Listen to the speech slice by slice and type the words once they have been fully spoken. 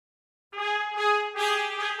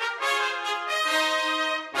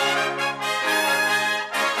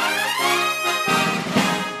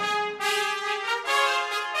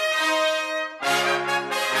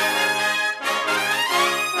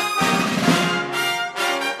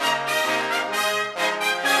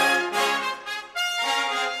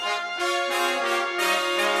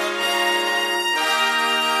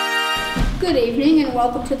Good evening and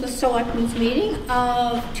welcome to the Selectmen's meeting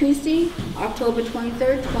of Tuesday, October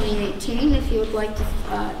 23rd, 2018. If you would like to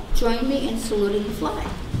join me in saluting the flag.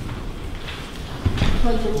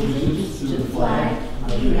 Pledge allegiance to the flag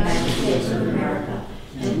of the United States of America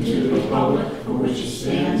and to the republic for which it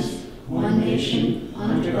stands, one nation,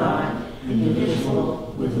 under God,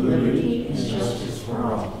 indivisible, with liberty and justice for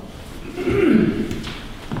all.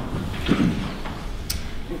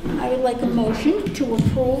 I would like a motion to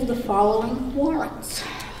approve the following warrants.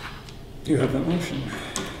 You have that motion.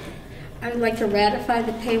 I would like to ratify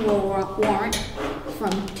the payroll warrant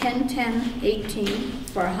from 10/10/18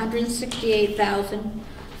 for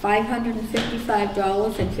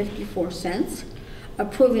 $168,555.54.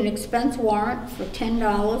 Approve an expense warrant for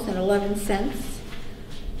 $10.11.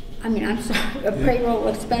 A payroll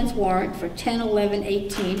expense warrant for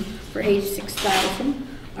 10/11/18 for $86,000.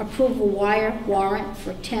 Approve a wire warrant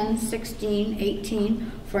for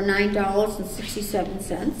 10/16/18 for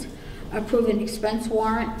 $9.67. Approve an expense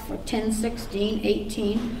warrant for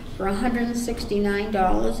 10/16/18 for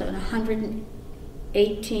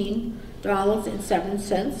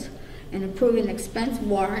 $169.18.07. And approve an expense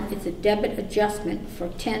warrant, it's a debit adjustment for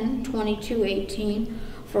 10/22/18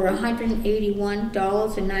 for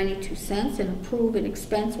 $181.92. And approve an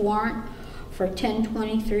expense warrant for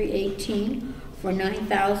 10/23/18 for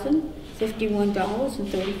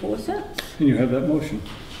 $9,051.34. And you have that motion.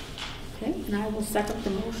 Okay, and I will second the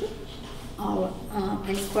motion.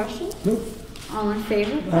 Any questions? Nope. All in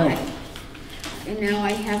favor? Aye. And now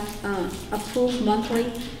I have approved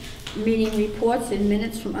monthly meeting reports and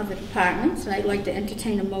minutes from other departments, and I'd like to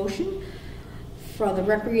entertain a motion for the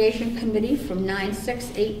Recreation Committee from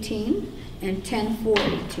 9/6/18 and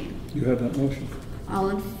 10/4/18. You have that motion. All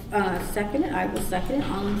in second it. I will second it.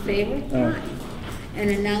 All in favor? Aye. And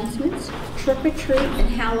announcements: trick or treat and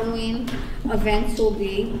Halloween events will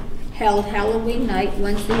be held Halloween night,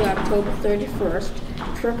 Wednesday, October 31st.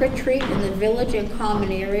 Trick or treat in the village and common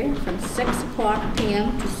area from 6 o'clock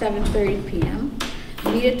p.m. to 7:30 p.m.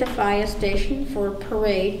 Meet at the fire station for a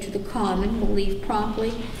parade to the common. Will leave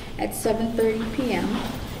promptly at 7:30 p.m.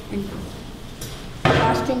 and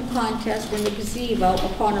costume contest in the gazebo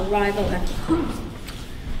upon arrival at the common.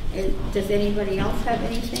 Does anybody else have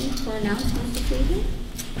anything for announcements this evening?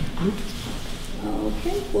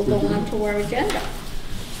 Okay, we'll go on to our agenda.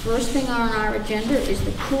 First thing on our agenda is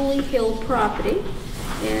the Cooley Hill property,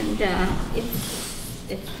 and it's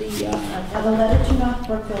the... Now, the letter to North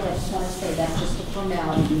Brookfield, I just want to say that's just a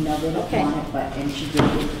formality. You know they don't want it, but, and she did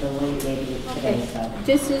it the way they did it today, so.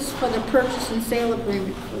 This is for the purchase and sale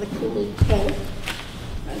agreement for the Cooley Hill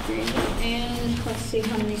agreement, and let's see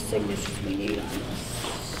how many signatures we need on this.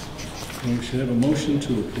 We should have a motion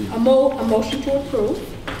to approve. A motion to approve.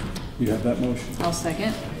 You have that motion. I'll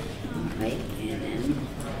second. All right, and then...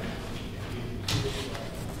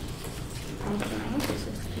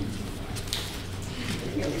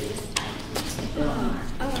 Here it is.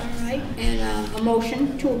 All right, and a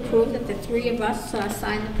motion to approve that the three of us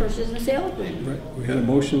sign the purchase and sale agreement. Right. We had a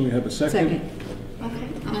motion. We have a second. Second. Okay,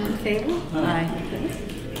 all in favor? Aye. Okay.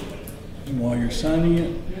 And while you're signing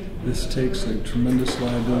it, this takes a tremendous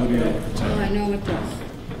liability off the Oh, I town. know it does.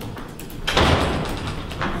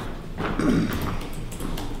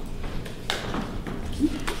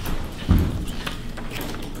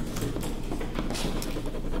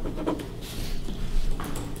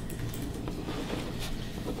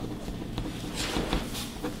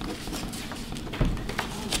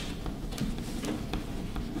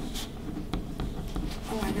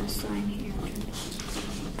 Oh, I gotta sign here.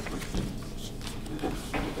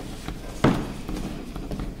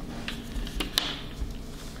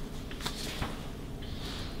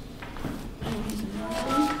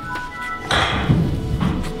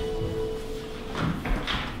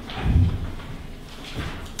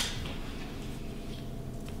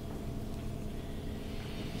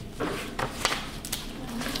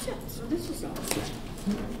 So this is all set.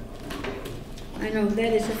 I know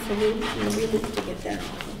that is a relief to get that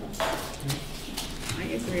off of us. I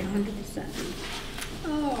agree 100%.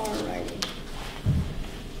 All righty.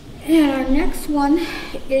 And our next one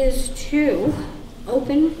is to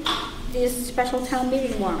open this special town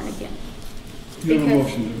meeting warrant again. You have a Because-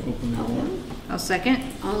 motion to open the warrant. I'll second.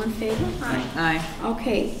 All in favor? Aye. Aye.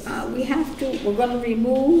 Okay, we're gonna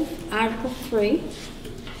remove Article 3,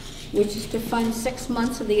 which is to fund 6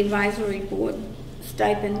 months of the advisory board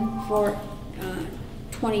stipend for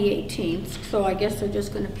 2018. So I guess they're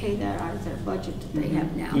just gonna pay that out of their budget that they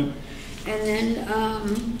have now. Yeah. And then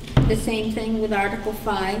the same thing with Article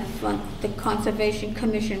 5, the Conservation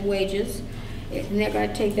Commission wages. And they're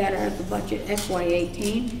gonna take that out of the budget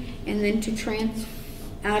FY18. And then to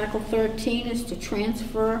Article 13 is to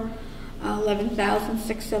transfer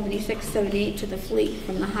 $11,676.78 to the fleet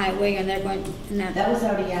from the highway, and they're going, That was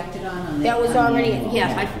already acted on the... that was on the already, annual.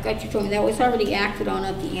 yes, I forgot you told me, that was already acted on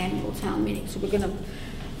at the annual town meeting, so we're gonna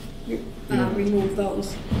remove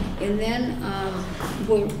those. And then,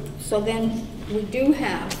 then we do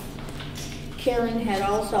have, Karen had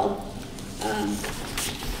also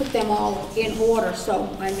put them all in order,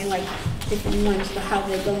 so, I mean, like, different ones for how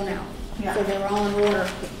they go now. Yeah. So they're all in order,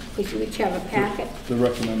 because you each have a packet. The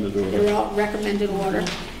recommended order. They're all recommended order.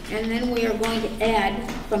 And then we are going to add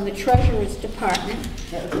from the Treasurer's Department,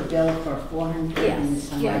 That was a bill for $400 and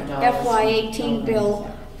some odd dollars. FY18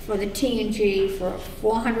 bill for the T&G for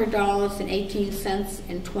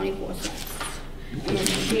 $400.18.24. And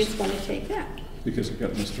she's going to take that. Because it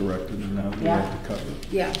got misdirected and now we Yeah. have to cover it.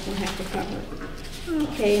 Yeah, we'll have to cover it.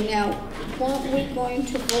 Okay, now, weren't we going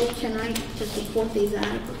to vote tonight to support these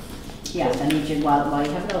articles? Yes, I need you, while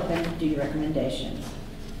you have it open, do your recommendations.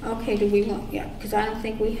 Okay, do we want, yeah, because I don't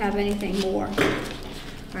think we have anything more. All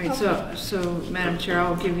right, so Madam Chair,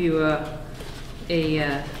 I'll give you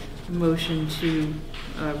a motion to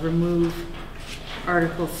remove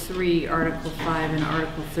Article 3, Article 5, and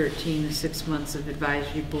Article 13, the 6 months of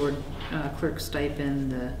advisory board clerk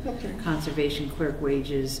stipend, the Okay. conservation clerk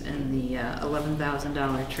wages, and the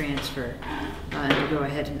 $11,000 transfer, and to go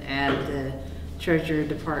ahead and add the Treasurer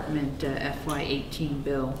Department FY18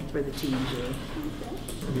 bill for the T&G.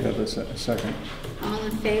 You have a second. All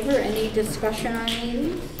in favor? Any discussion on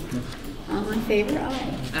these? All in favor?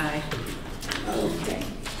 Aye. Aye. Okay.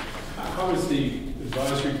 How is the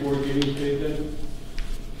advisory board getting paid then?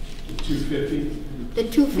 The $250? The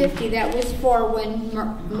 $250, that was for when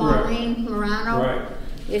Maureen Morano Right.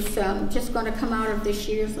 is just going to come out of this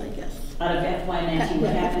year's, I guess. Out of FY19,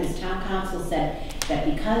 what happened is town council said that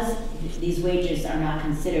because these wages are not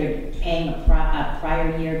considered paying a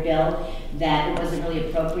prior year bill, that it wasn't really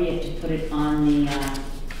appropriate to put it on the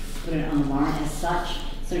warrant as such.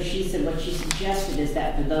 So she said what she suggested is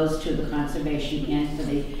that for those two, the conservation and for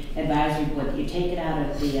the advisory board, that you take it out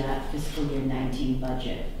of the fiscal year 19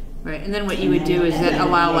 budget. Right, and then what you would do is then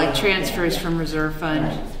allow like transfers from reserve fund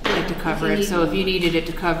like to cover it. So if you needed it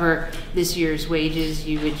to cover this year's wages,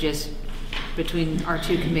 you would just, between our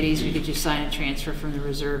two committees, we could just sign a transfer from the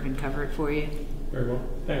reserve and cover it for you. Very well,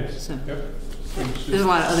 thanks. So- Yep. There's a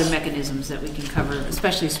lot of other mechanisms that we can cover,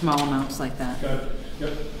 especially small amounts like that. Got it,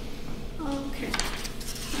 yep. Okay.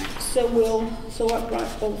 All right, so what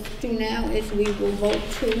we'll do now is we will vote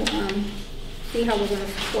to see how we're going to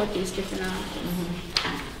support these different articles.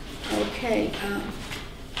 Okay.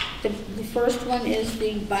 The first one is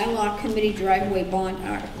the bylaw committee driveway bond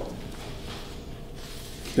article.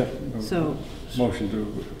 Yeah. So-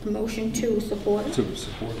 Motion Motion to support it. to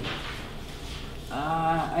support it.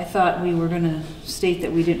 I thought we were going to state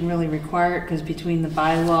that we didn't really require it because between the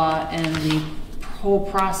bylaw and the whole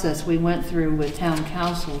process we went through with town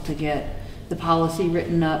council to get the policy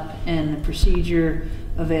written up and the procedure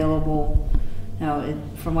available. Now,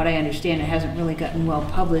 from what I understand, it hasn't really gotten well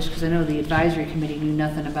published because I know the advisory committee knew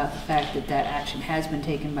nothing about the fact that that action has been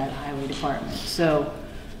taken by the highway department. So,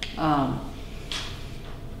 I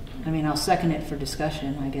mean, I'll second it for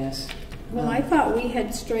discussion, I guess. Well, I thought we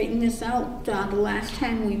had straightened this out the last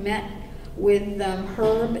time we met with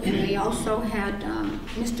Herb, and we also had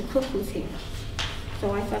Mr. Cook was here. So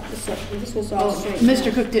I thought this was all straightened out.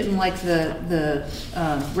 Mr. Cook didn't like the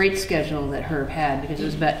rate schedule that Herb had because it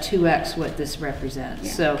was about 2x what this represents.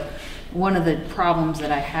 Yeah. So one of the problems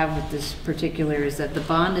that I have with this particular is that the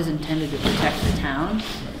bond is intended to protect the town.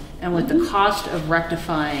 And with the cost of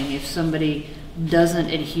rectifying, if somebody doesn't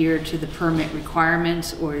adhere to the permit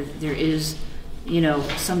requirements or there is,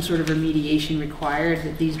 some sort of remediation required,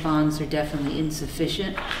 that these bonds are definitely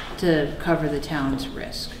insufficient to cover the town's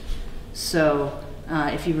risk. So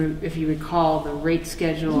if you recall the rate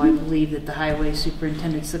schedule, I believe that the highway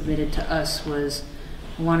superintendent submitted to us was,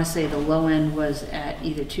 I want to say the low end was at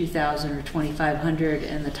either 2,000 or 2,500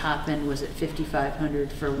 and the top end was at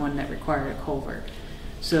 5,500 for one that required a culvert.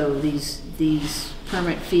 So these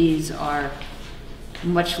permit fees are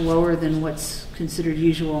much lower than what's considered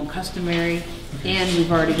usual and customary, and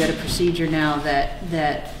we've already got a procedure now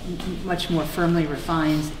that much more firmly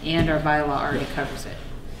refines, and our bylaw already covers it.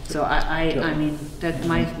 So I mean, that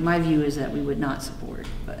my view is that we would not support,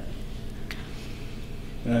 but.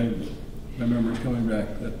 I remember coming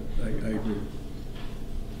back that I agree.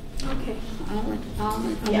 Okay.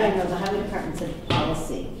 Yeah, I know, the highway department said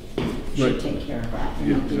policy should Right. take care of that.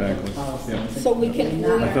 Yeah, exactly. Policy. Yeah. So we can,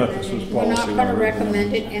 Not- I thought this was we're not policy. going to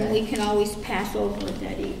recommend it, and we can always pass over it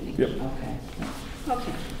that evening. Yep, Okay.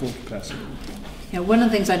 Okay. we'll pass it. Yeah, one of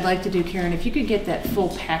the things I'd like to do, Karen, if you could get that full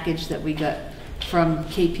package that we got from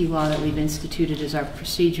KP Law that we've instituted as our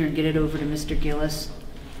procedure and get it over to Mr. Gillis,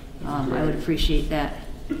 I would appreciate that.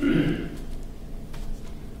 Okay.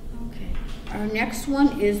 Our next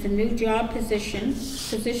one is the new job position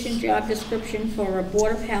job description for a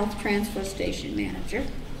Board of Health transfer station manager.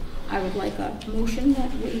 I would like a motion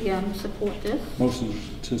that we support this. Motion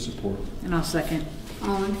to support. And I'll second.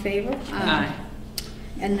 All in favor? Aye.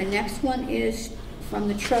 And the next one is from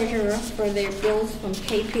the treasurer for their bills from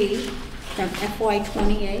KP from FY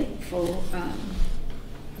 '28 for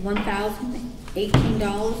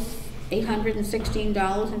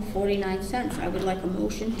 $1,018.816.49. I would like a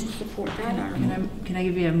motion to support that article. Can I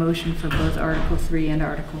give you a motion for both Article 3 and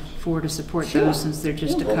Article 4 to support Sure. those, since they're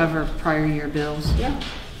just to Yeah. cover prior year bills? Yeah,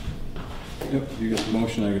 Yep, you get the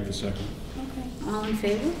motion, I get the second. okay. All in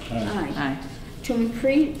favor? Aye. Aye. To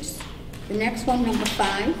increase, the next one, number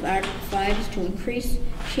 5, Article 5, is to increase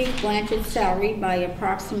Chief Blanchard's salary by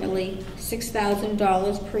approximately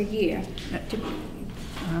 $6,000 per year to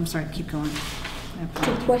I'm sorry, keep going. I to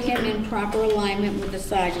apologize. put him in proper alignment with the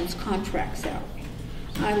sergeant's contract salary.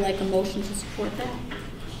 I'd like a motion to support that.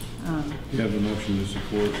 You have the motion to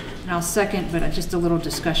support. And I'll second, but just a little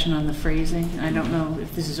discussion on the phrasing. I don't know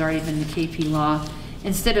if this has already been the KP law.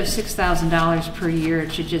 Instead of $6,000 per year,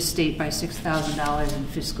 it should just state by $6,000 in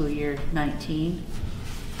fiscal year 19.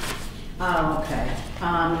 Oh, okay.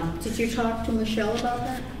 Did you talk to Michelle about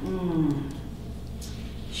that?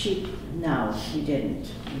 No, we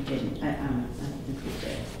didn't. We didn't. I don't think we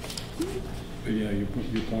did. But yeah, your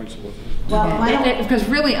points with it. Well, why don't, Because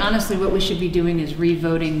really, honestly, what we should be doing is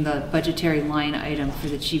revoting the budgetary line item for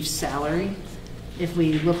the chief's salary. If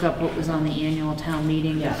we look up what was on the annual town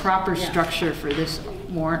meeting, the Yeah. proper Yeah. structure for this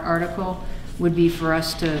warrant article would be for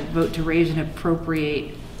us to vote to raise and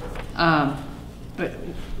appropriate, but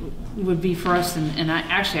would be for us, and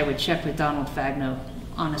I would check with Donald Fagno,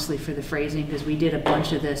 honestly, for the phrasing, because we did a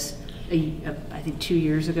bunch of this, I think 2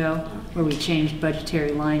 years ago, where we changed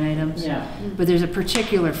budgetary line items. Yeah. But there's a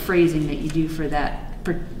particular phrasing that you do for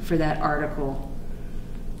that article.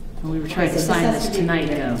 And we were trying to so sign has this to be tonight,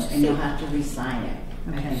 rewritten, though. And you'll have to re-sign it. I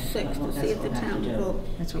Okay. think. 6, Well, to that's see if what the we'll have town to do. vote.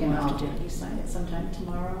 That's what we'll have to do. You sign it sometime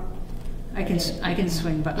tomorrow? I can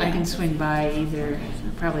swing by either,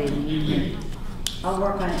 probably in the evening. I'll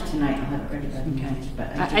work on it tonight. I'll have it ready by the Okay. morning.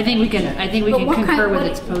 But I think we can But what concur kind- with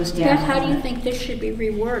what- its posting. Beth, how do you think this should be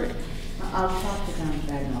reworded? I'll talk to Don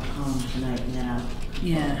Fagin, I'll call him tonight, and then I'll.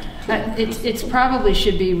 Yeah, it's probably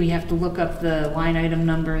should be, we have to look up the line item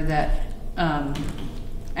number that,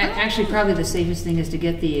 actually, probably the safest thing is to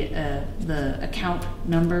get the account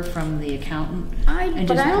number from the accountant. and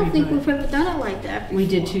But just I don't think revote we've ever done it like that before. We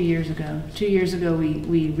did 2 years ago. 2 years ago,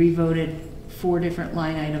 we revoted 4 different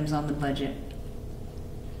line items on the budget.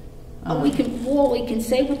 We can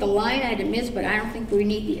say what the line item is, but I don't think we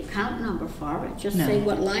need the account number for it. Just No. say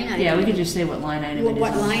what line item. Yeah, we could just say what line item it is.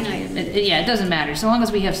 What line item it is. Yeah, it doesn't matter, so long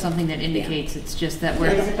as we have something that indicates it's just that we're.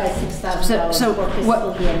 Raise it by $6,000 So for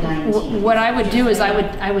fiscal year 19. what I would do is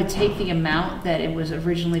I would take the amount that it was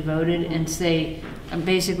originally voted and say,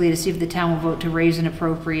 basically to see if the town will vote to raise and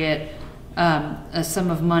appropriate a sum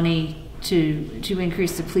of money to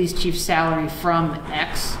increase the police chief's salary from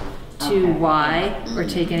X to Okay. Y, or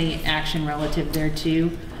take any action relative thereto.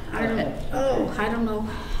 I don't know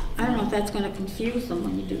if that's gonna confuse them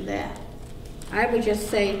when you do that. I would just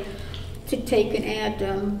say to take and add,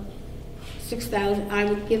 6,000, I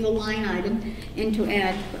would give a line item and to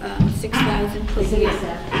add, 6,000 per Is it year.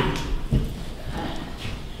 exact?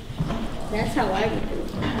 That's how I would do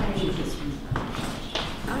it.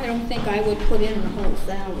 I don't think I would put in the whole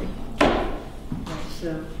salary.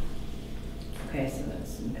 So, Okay, so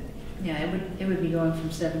that's. yeah, it would be going from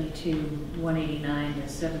 72,189 to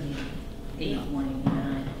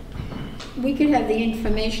 78,189. We could have the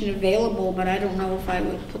information available, but I don't know if I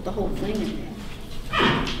would put the whole thing in there.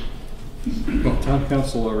 Well, town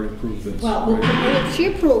council already approved this. Well, right? She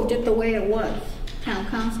approved it the way it was. Town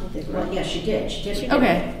council did, Well, right? yeah, she did. She did.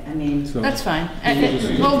 Okay. I mean. So- That's fine.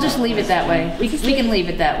 We'll just leave it that way. We can leave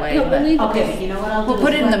it that way. No, we'll but- leave it Okay, you know what I'll do? We'll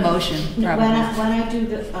put is it in the when- motion, probably.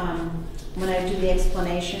 When I do the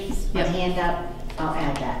explanations, my Yep. handout, I'll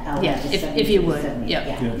add that. I'll Yeah, add the if you 72, would, 70, yep.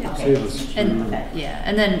 Yeah, okay. save us. And, Okay. yeah,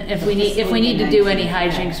 and then if we need to do any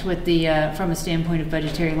hijinks with the, from a standpoint of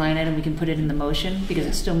budgetary line item, we can put it in the motion, because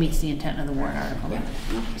it still meets the intent of the warrant article.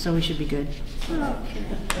 So we should be good. Okay.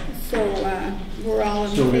 So, we're all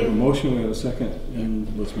in So we have a favor? motion, we have a second, and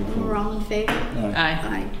let's move We're forward. all in favor? Aye.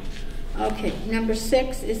 Aye. Okay, number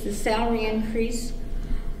 6 is the salary increase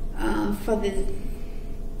for the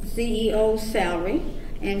CEO salary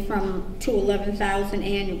and to 11,000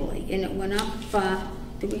 annually, and it went up,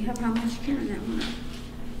 do we have how much, Karen, that went up?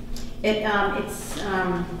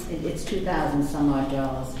 It's 2,000 some odd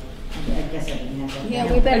dollars. I guess I can have that.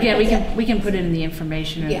 Yeah, we better. Again, we can put it in the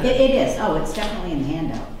information. Yeah. It is. Oh, it's definitely in the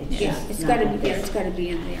handout. Yeah, it's gotta be there, it's gotta be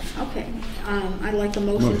in there. Okay, I'd like a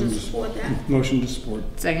motion to support that. Motion to support.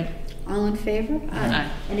 Second. All in favor? Aye.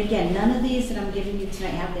 And again, none of these that I'm giving you tonight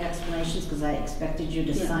have the explanations because I expected you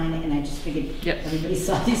to Yeah. sign it and I just figured Yep. everybody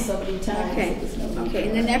saw these so many times. Okay, so there's no need okay, for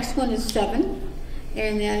and the it. next one is 7,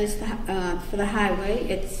 and that is for the highway.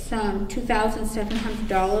 It's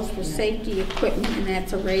 $2,700 for safety equipment, and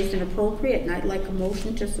that's a raised and appropriate, and I'd like a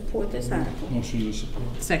motion to support this article. Motion to support.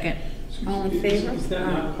 Second. All in favor? Is that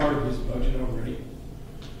not part of his budget already?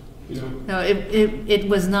 You know, No, it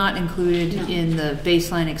was not included No. in the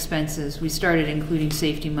baseline expenses. We started including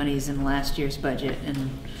safety monies in last year's budget, and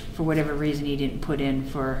for whatever reason, he didn't put in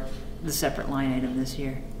for the separate line item this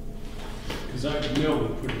year. because I know we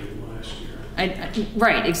put it in last year.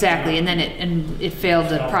 Right, exactly, and then it failed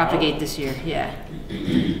to propagate this year, yeah.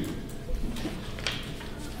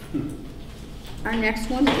 Our next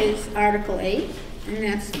one is Article 8, and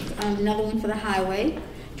that's another one for the highway,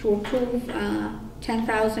 to approve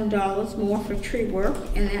 $10,000 more for tree work,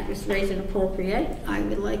 and that was raised and appropriate. I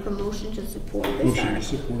would like a motion to support this Motion to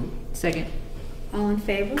article. support. Second. All in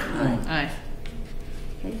favor? Aye.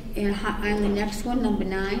 Okay. And the next one, number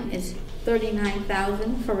 9, is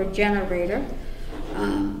 $39,000 for a generator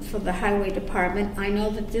for the highway department. I know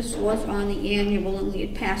that this was on the annual and we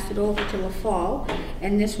had passed it over to the fall,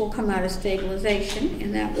 and this will come out of stabilization,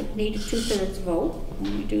 and that would need a 2/3 vote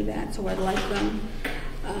when we do that. So I'd like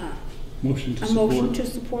Motion to a support. motion to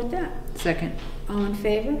support that. Second. All in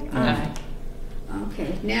favor? Aye.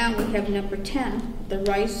 Okay, now we have number 10, the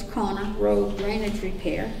Rice Corner Road drainage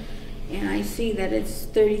repair, and I see that it's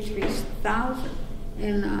 $33,000,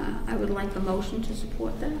 and I would like a motion to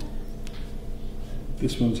support that.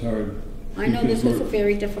 This one's hard. I know because this is a we're-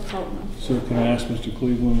 very difficult one. So can I ask Mr.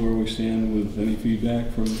 Cleveland where we stand with any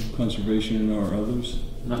feedback from conservation or others?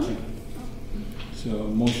 Nothing. So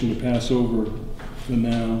motion to pass over for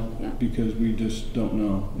now, Yeah. because we just don't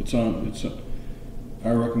know.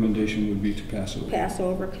 Our recommendation would be to pass over. Pass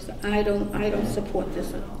over, because I don't support this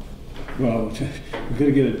at all. Well, we've got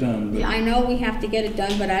to get it done, Yeah, but I know we have to get it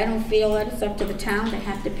done, but I don't feel that it's up to the town to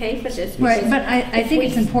have to pay for this. Right, because but I if think we-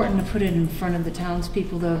 it's important to put it in front of the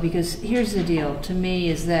townspeople though, because here's the deal, to me,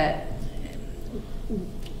 is that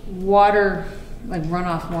water, like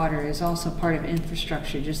runoff water, is also part of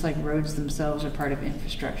infrastructure, just like roads themselves are part of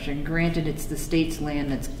infrastructure. And granted, it's the state's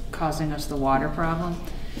land that's causing us the water problem,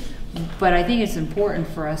 but I think it's important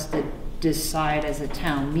for us to decide as a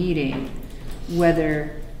town meeting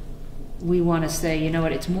whether we want to say, you know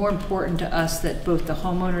what, it's more important to us that both the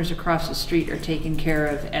homeowners across the street are taken care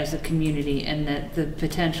of as a community and that the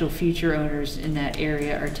potential future owners in that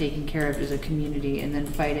area are taken care of as a community, and then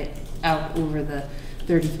fight it out over the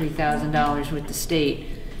 $33,000 with the state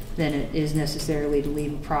than it is necessarily to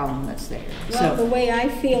leave a problem that's there. Well, the So, way I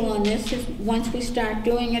feel on this is, once we start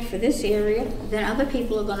doing it for this area, then other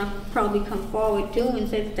people are gonna probably come forward too and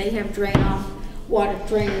say that they have water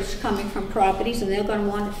drainage coming from properties, and they're gonna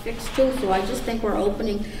want it fixed too. So I just think we're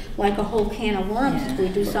opening like a whole can of worms if we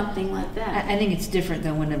do something like that. I think it's different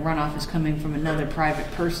than when the runoff is coming from another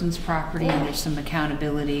private person's property and there's some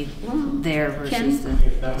accountability there versus the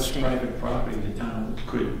If that was state. private property, the town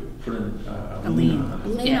could put A a lien. lien on it.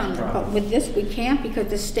 Lien Yeah. on it, but with this, we can't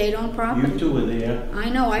because it's state-owned property. You two were there. I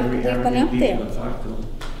know, Very we've been arrogant up there. people to talk to.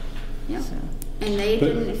 Yeah. So, And they But-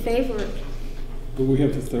 didn't favor it. but we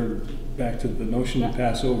have to back to the notion to Yeah.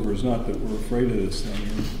 pass over is not that we're afraid of this thing,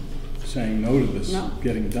 or saying no to this No.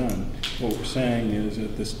 getting done. What we're saying is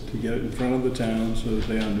that to get it in front of the town so that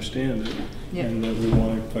they understand it, Yeah. and that we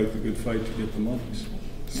want to fight the good fight to get the monies.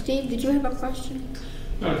 Steve, did you have a question?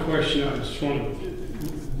 Not a question, I just wanted,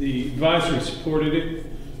 the advisory supported it,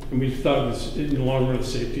 and we thought it was, in the long run, a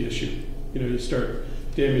safety issue. You know, you start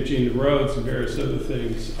damaging the roads and various other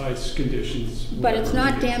things, ice conditions. But it's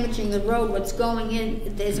whatever. not damaging the road. What's going in,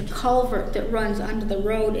 there's a culvert that runs under the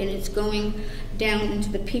road, and it's going down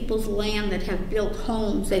into the people's land that have built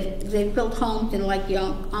homes. They've built homes in, like, you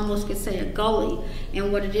almost could say, a gully.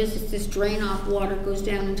 And what it is this drain-off water goes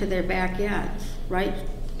down into their backyards, right?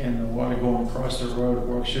 And the water going across the road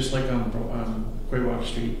works just like on Quaywalk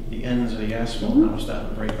Street. The ends of the asphalt now starting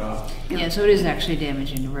to break off. yeah, so it is actually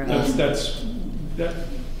damaging the road. That,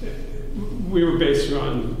 we were basing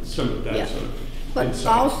on some of Yeah. that sort of But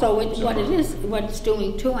insight. also, So- what it's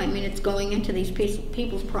doing too, I mean, it's going into these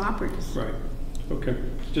people's properties. Right, okay,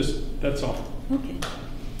 just, that's all. Okay,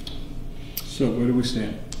 So where do we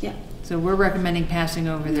stand? yeah. So we're recommending passing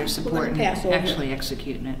over Yeah, their we're support gonna and pass over. actually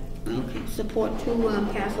executing it. Okay, support to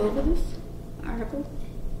pass over this article?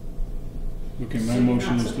 Okay, So my you're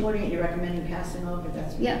motion not is to, supporting it, you're recommending passing over,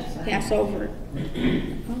 that's what Yeah, you're saying? pass over it.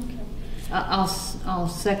 Okay. I'll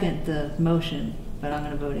second the motion, but I'm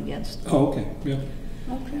gonna vote against. oh, okay, yeah.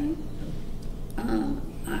 Okay.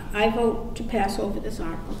 I vote to pass over this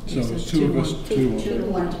article. So So it's two of us, 2-1. 2-1. 2 to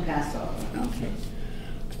 1 to pass over. Okay.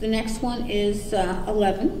 The next one is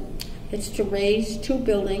 11. It's to raise 2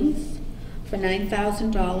 buildings for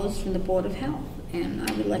 $9,000 from the Board of Health. And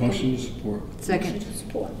I would like Motion a to support. Second. motion to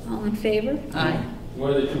support. All in favor? Aye. What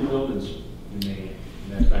are the 2 buildings you may,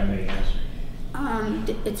 if I may ask?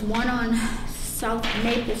 It's one on South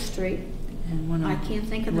Maple Street. And one I on can't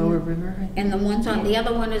think of the Lower River, I think. And the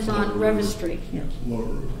other one is on River Street. Yeah. Lower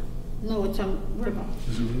River. No, it's on River.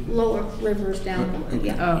 Is it River? Lower River is down, Okay.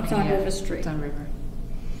 yeah, Oh, it's on yeah, River Street. It's on River.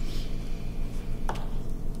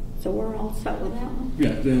 So we're all set with that one?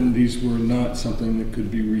 Yeah, then these were not something that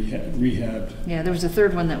could be rehabbed. Yeah, there was a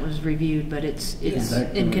third one that was reviewed, but it's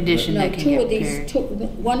Yeah. in condition No, that can 2 get of these, repaired. 2,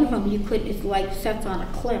 one of them you could, it's like sets on a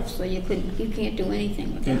cliff, so you can't do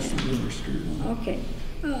anything with That's that. the River Street one. Okay,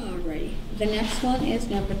 alrighty. The next one is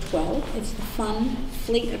number 12. It's the fund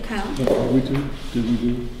fleet account. Did we do? Did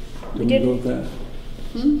we did. go with that?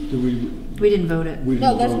 Hmm? Did we? We didn't vote it. We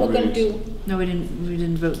No, didn't that's vote what we're gonna raise. do. No, we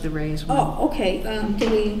didn't vote the raise one. Oh, okay, do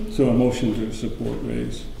we, So a motion to support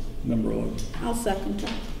raise, number 11. I'll second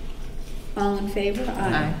that. All in favor?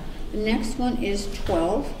 Aye. The next one is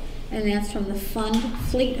 12, and that's from the fund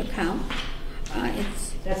fleet account.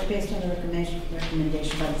 It's, That's based on the recommendation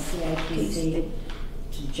by the CIPC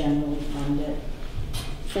to generally fund it.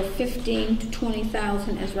 for 15 to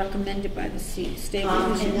 20,000 as recommended by the And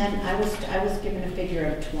stabilization. then I was given a figure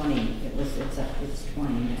of 20, it's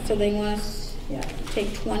 20 now. So they want us Yeah. to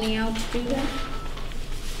take 20 out to do that?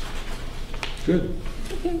 Good.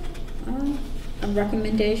 Okay. A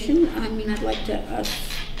recommendation, I'd like to,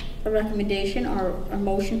 a recommendation or a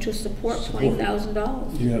motion to support Support.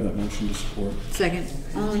 $20,000. You have that motion to support. Second.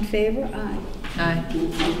 All in favor? Aye. Aye.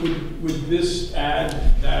 Would this add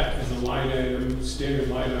that as a line item, standard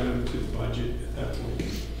line item to the budget at that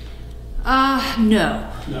point? No.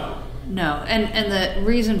 No. No, and the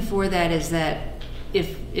reason for that is that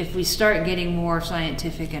if we start getting more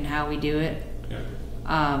scientific in how we do it, Yeah.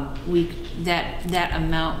 that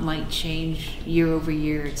amount might change year over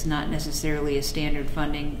year. It's not necessarily a standard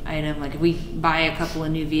funding item. Like if we buy a couple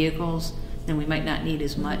of new vehicles, then we might not need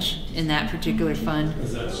as much in that particular fund.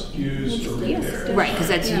 Because that's used to Yes. repair. Right, because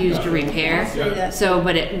that's Yeah. used to repair. I'll say that. So,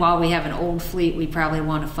 but while we have an old fleet, we probably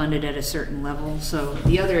want to fund it at a certain level. So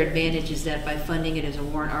the other advantage is that by funding it as a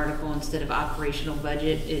warrant article instead of operational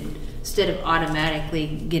budget, instead of automatically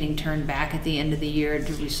getting turned back at the end of the year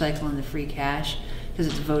to recycle in the free cash, because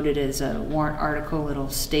it's voted as a warrant article, it'll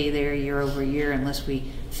stay there year over year unless we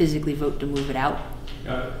physically vote to move it out.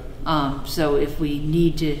 Got it. So if we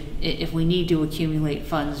need to accumulate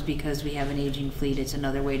funds because we have an aging fleet, it's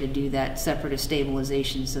another way to do that, separate of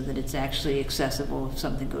stabilization, so that it's actually accessible if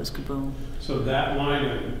something goes kaboom. So that line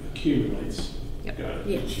item accumulates. Yep. Got it.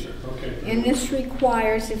 Yes. Each year. Okay. And this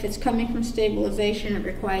requires, if it's coming from stabilization, it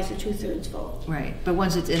requires a 2/3 vote. Right, but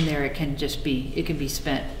once it's in there, it can be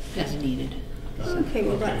spent as needed. Okay,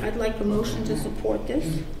 well, I'd like a motion to support this.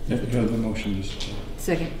 Yeah, you have the motion to support.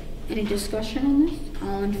 Second. Any discussion on this?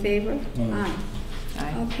 All in favor? Aye.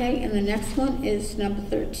 Aye. Okay, and the next one is number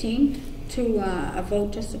 13, to a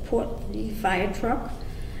vote to support the fire truck.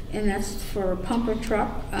 And that's for a pumper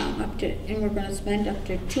truck, and we're gonna spend up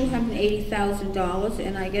to $280,000,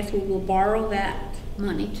 and I guess we will borrow that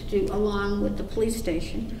money to do along with the police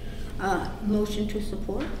station. Motion to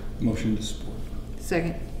support? Motion to support.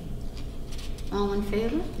 Second. All in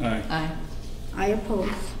favor? Aye. Aye. I oppose.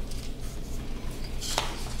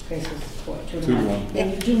 Okay, so support 2 2 to to 1. 1.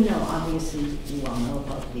 And you do know, obviously, you all know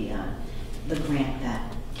about the grant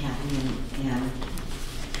that Kathleen and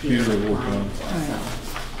Peter Peter worked applied on. for,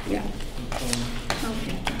 so. Yeah,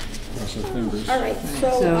 Okay. okay. Cross our fingers. All right,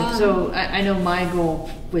 So I know my goal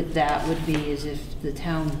with that would be is if the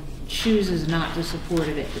town chooses not to support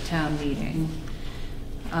it at the town meeting,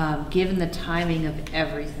 given the timing of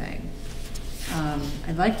everything,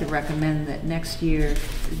 I'd like to recommend that next year,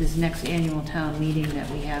 this next annual town meeting that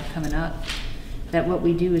we have coming up, that what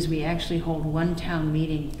we do is we actually hold one town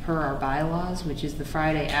meeting per our bylaws, which is the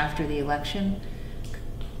Friday after the election,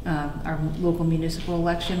 our local municipal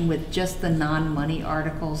election, with just the non-money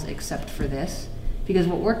articles except for this. Because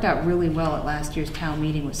what worked out really well at last year's town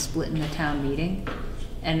meeting was splitting the town meeting.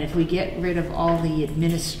 And if we get rid of all the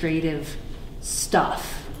administrative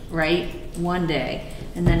stuff right? One day,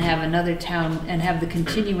 and then have another town, and have the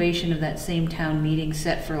continuation of that same town meeting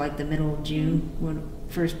set for like the middle of June,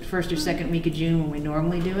 first or second week of June when we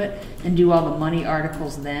normally do it, and do all the money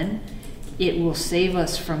articles then. It will save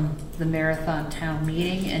us from the marathon town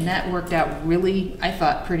meeting, and that worked out really, I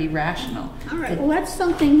thought, pretty rational. All right, well, that's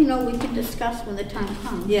something, you know, we can discuss when the time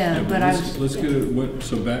comes. Yeah, but I was. Let's get it,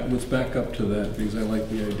 let's back up to that, because I like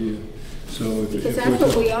the idea. So if Because if that's we're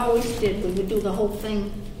what we always did, we would do the whole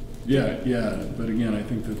thing Yeah, but again, I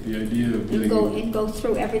think that the idea of and getting. go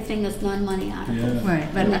through everything that's non-money articles. Yeah. Right,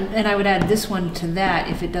 but, and I would add this one to that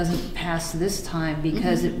if it doesn't pass this time,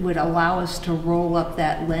 because it would allow us to roll up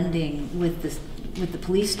that lending with the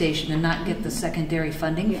police station and not get the secondary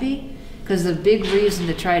funding Yeah. fee. Because the big reason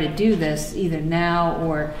to try to do this, either now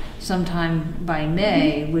or sometime by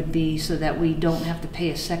May, would be so that we don't have to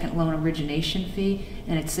pay a second loan origination fee,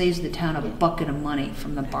 and it saves the town a bucket of money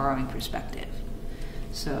from the borrowing perspective.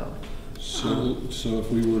 So, So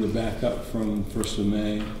if we were to back up from 1st of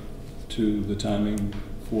May to the timing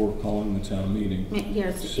for calling the town meeting,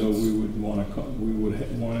 Yes. so we would want to, want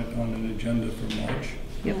it on an agenda for March,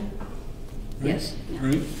 yep, right? yes.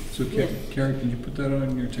 Right? So Yes. Karen, can you put that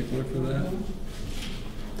on your tickler for that?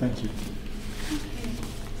 Thank you. Okay.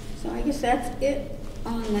 So I guess that's it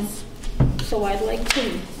on this. So I'd like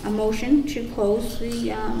a motion to close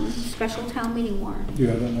the special town meeting warrant. Do you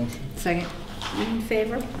have that motion? Second? All in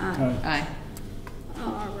favor? Aye. Aye.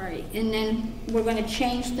 All right, and then we're gonna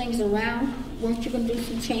change things around. Weren't you gonna do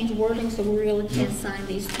some change wording, so we really can't sign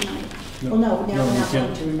these tonight? Well, no, now we we're not can't.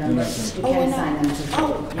 going to, We're remember. not We going Oh, we're can not. sign them to.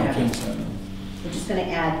 Oh. I Yeah. can sign it. We're just gonna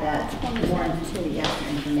add that warrant to the extra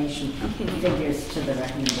information Okay. figures to the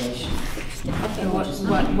recommendation. Okay,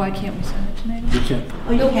 Why can't we sign it tonight? We can't.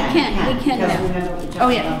 Oh, you No, we can, can't. We can because now. remember we talked Oh,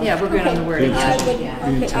 yeah, about- yeah, we're good on the wording. I would, Yeah.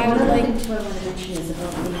 okay, I would One like, other thing I want to mention is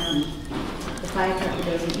about the fire truck.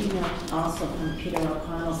 There was an email also from Peter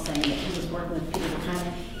O'Connell saying that he was working with Peter to kind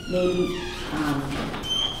of maybe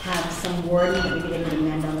have some wording that we could even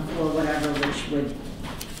amend on the floor, whatever, which would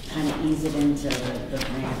kind of ease it into the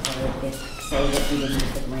grant, or if say that we didn't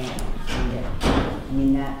get the grant fund it. I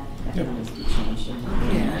mean, that Yep. can always be changed in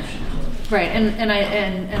the Yeah. motion. Right, and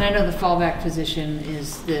I know the fallback position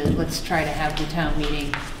is let's try to have the town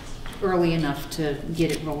meeting early enough to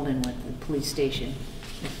get it rolled in with the police station,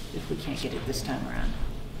 if we can't get it this time around.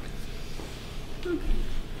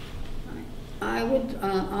 I would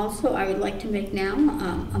I would like to make now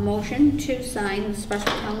a motion to sign the special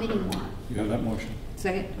town meeting warrant. You have that motion?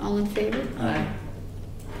 Second? All in favor? Aye.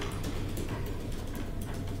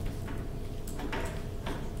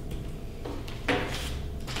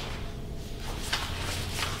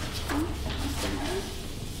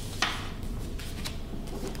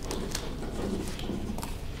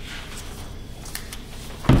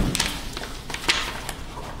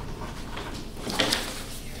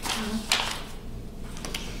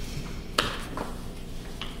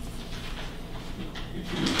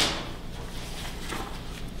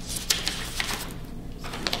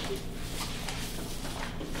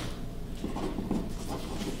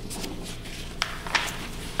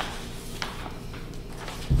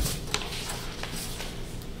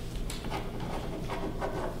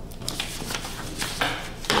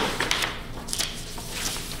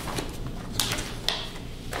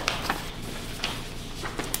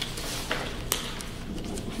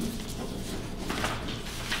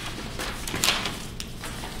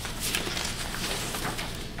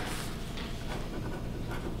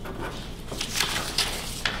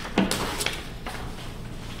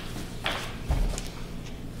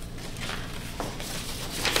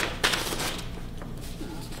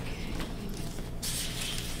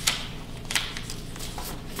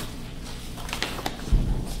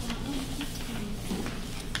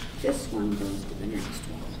 This one goes to the next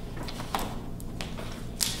one.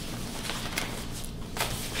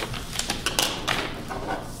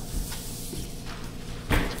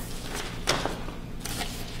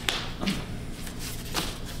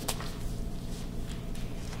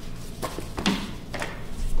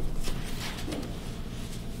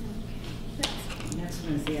 Next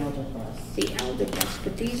one is the elder bus. The elder bus,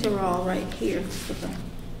 but these are all right here for the,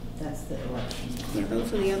 That's the election. yeah,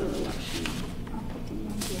 those are the other elections. I'll put them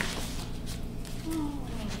right here. Oh,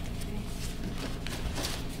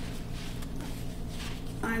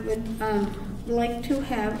 okay. I would like to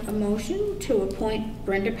have a motion to appoint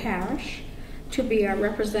Brenda Parrish to be our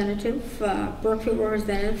representative, Brookfield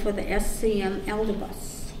representative for the SCM elder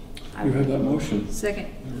bus. You have that motion? Second?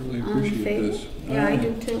 I really All in appreciate favor? this. Yeah, I Aye.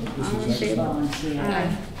 do too. This All is in favor? excellent. Volunteer. Aye.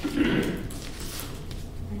 I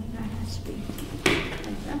think that has to be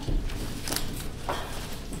like that.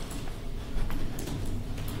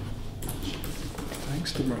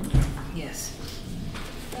 Yes.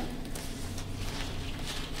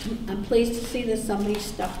 I'm pleased to see that somebody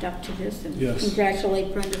stepped up to this, and Yes.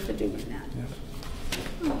 congratulate Brenda for doing that. Yeah.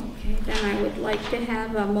 Okay, then I would like to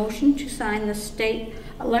have a motion to sign the state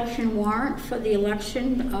election warrant for the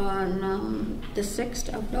election on the 6th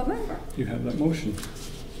of November. You have that motion.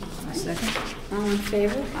 A second. All in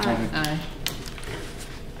favor? Aye. Aye.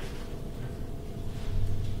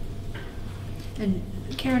 And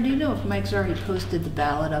Karen, do you know if Mike's already posted the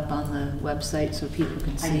ballot up on the website so people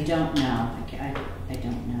can see? I don't know. I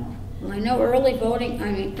don't know. Well, I know early voting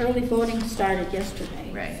started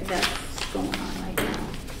yesterday. Right. So that's going on right now.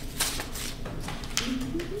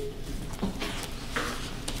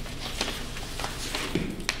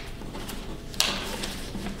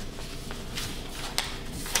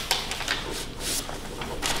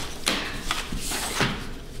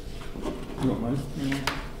 You don't mind? Yeah.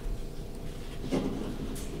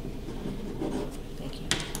 Thank you.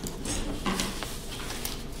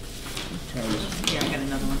 Try this. Yeah, I got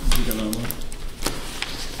another one. You got another one?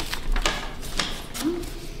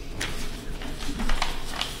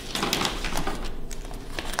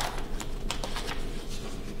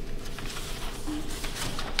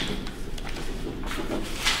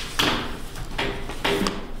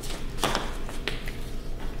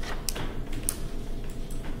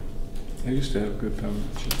 I used to have good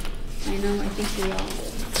penmanship. I know, I think we all do.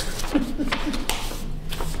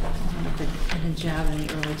 I did a job in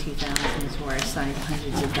the early 2000s where I signed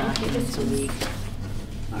hundreds of documents a week.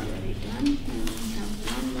 Already done, and we have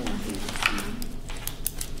one more here to sign.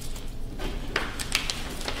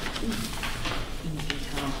 And you can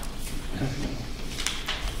tell.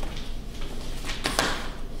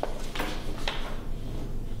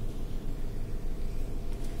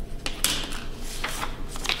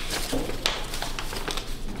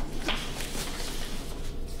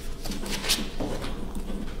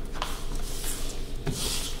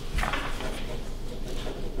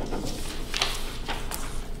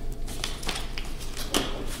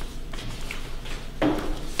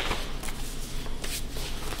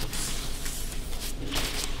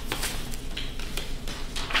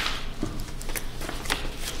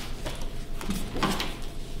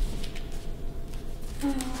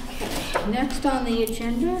 Okay, next on the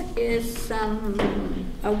agenda is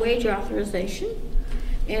a wage authorization,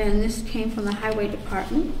 and this came from the Highway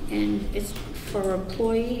Department, and it's for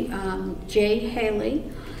employee Jay Haley,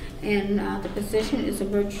 and the position is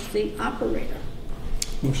emergency operator.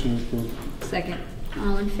 Motion approved. Second.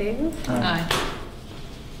 All in favor? Aye.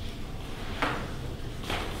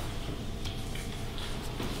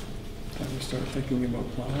 Time to start thinking about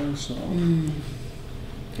plowing, so.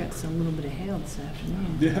 Got some little bit of hail this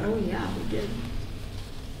afternoon. Yeah. Oh, yeah, we did.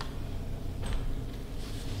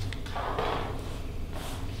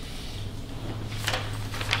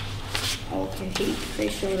 Okay, they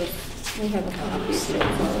showed us, we have a copy, so it's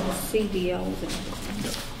all the CDLs and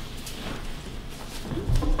everything.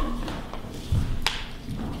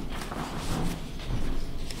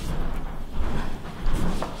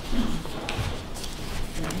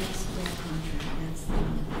 That's their contract. That's the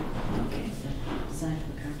one. Okay. Sign the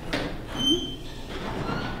contract.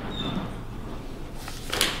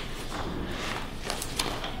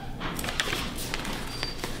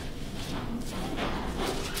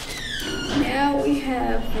 Now we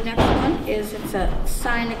have, the next one is, it's a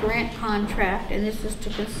sign a grant contract, and this is to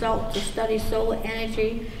consult to study solar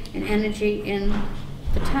energy and energy in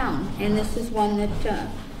the town. And this is one that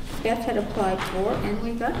Beth had applied for, and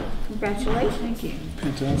we got it. Congratulations. Thank you.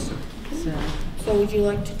 Fantastic. So would you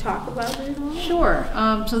like to talk about it at all? Sure.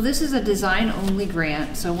 So this is a design-only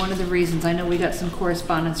grant. So one of the reasons, I know we got some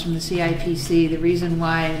correspondence from the CIPC, the reason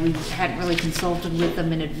why we hadn't really consulted with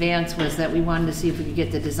them in advance was that we wanted to see if we could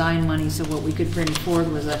get the design money, so what we could bring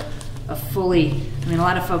forward was a fully, I mean, a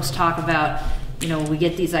lot of folks talk about, you know, we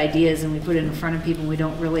get these ideas and we put it in front of people and we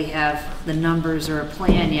don't really have the numbers or a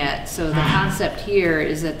plan yet. So the concept here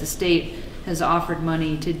is that the state has offered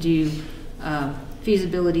money to do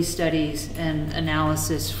feasibility studies and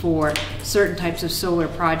analysis for certain types of solar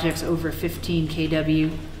projects over 15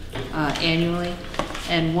 kW annually.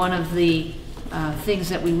 And one of the things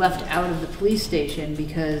that we left out of the police station,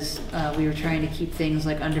 because we were trying to keep things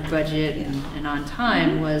like under budget and on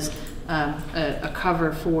time, was a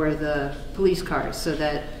cover for the police cars, so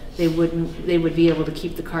that they would be able to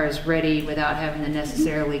keep the cars ready without having to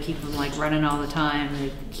necessarily keep them like running all the time,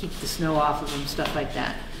 and keep the snow off of them, stuff like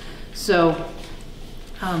that. So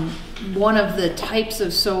one of the types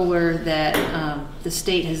of solar that the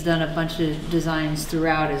state has done a bunch of designs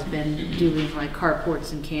throughout has been doing like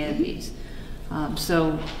carports and canopies.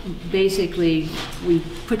 So basically, we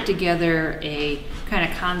put together a kind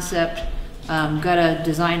of concept, got a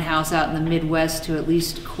design house out in the Midwest to at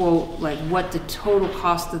least quote like what the total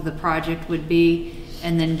cost of the project would be,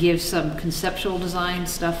 and then give some conceptual design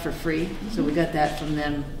stuff for free. So we got that from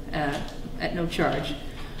them at no charge.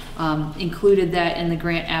 Included that in the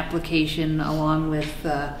grant application along with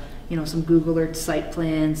some Google Earth site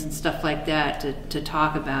plans and stuff like that to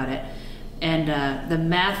talk about it. And the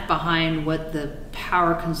math behind what the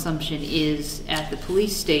power consumption is at the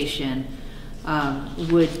police station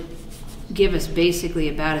would give us basically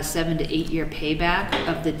about a 7 to 8 year payback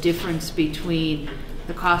of the difference between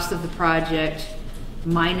the cost of the project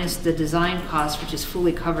minus the design cost, which is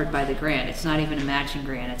fully covered by the grant. It's not even a matching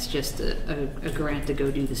grant, it's just a grant to go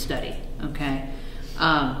do the study, okay?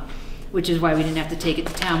 Which is why we didn't have to take it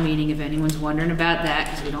to town meeting, if anyone's wondering about that,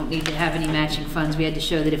 because we don't need to have any matching funds. We had to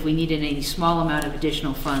show that if we needed any small amount of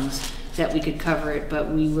additional funds, that we could cover it, but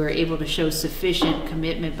we were able to show sufficient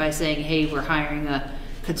commitment by saying, hey, we're hiring a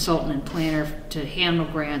consultant and planner to handle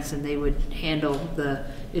grants, and they would handle the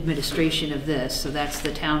administration of this. So that's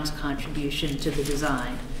the town's contribution to the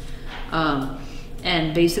design.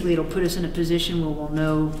 And basically it'll put us in a position where we'll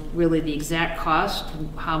know really the exact cost,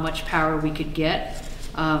 how much power we could get,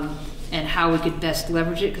 and how we could best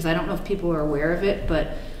leverage it, because I don't know if people are aware of it,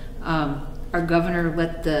 but our governor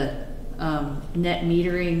let the net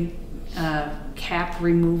metering cap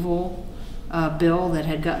removal bill that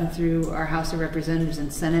had gotten through our House of Representatives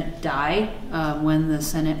and Senate die when the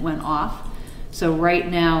Senate went off. So right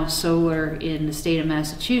now, solar in the state of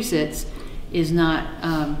Massachusetts is not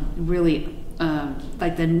really,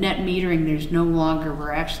 like the net metering, there's no longer,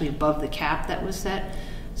 we're actually above the cap that was set.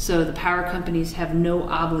 So the power companies have no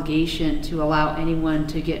obligation to allow anyone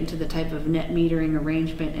to get into the type of net metering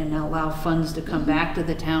arrangement and allow funds to come back to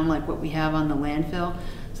the town like what we have on the landfill.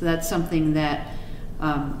 So that's something that,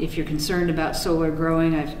 if you're concerned about solar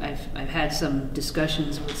growing, I've had some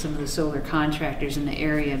discussions with some of the solar contractors in the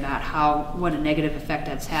area about what a negative effect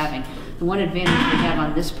that's having. The one advantage we have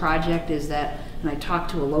on this project is that, when I talked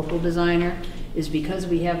to a local designer, is because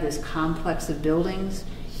we have this complex of buildings,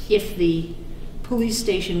 if the police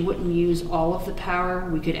station wouldn't use all of the power,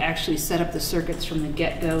 we could actually set up the circuits from the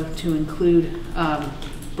get-go to include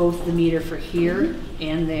both the meter for here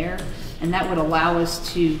and there, and that would allow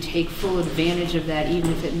us to take full advantage of that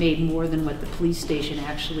even if it made more than what the police station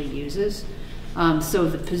actually uses. So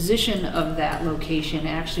the position of that location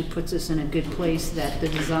actually puts us in a good place that the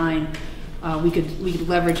design, we could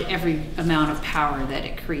leverage every amount of power that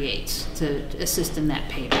it creates to assist in that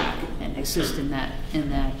payback and assist in that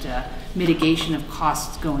mitigation of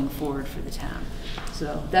costs going forward for the town.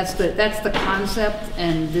 So that's the concept,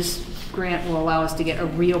 and this grant will allow us to get a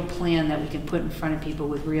real plan that we can put in front of people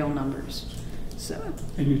with real numbers. So.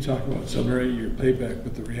 And you talk about 7 or 8 year payback,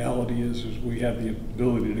 but the reality is we have the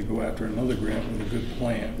ability to go after another grant with a good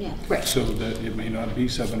plan. Yeah. Right. So that it may not be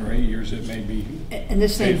 7 or 8 years, it may be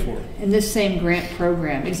paid for. In this same grant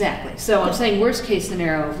program, exactly. So I'm saying worst case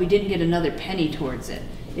scenario, if we didn't get another penny towards it,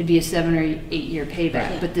 it'd be a 7 or 8 year payback.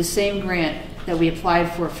 Right. But the same grant that we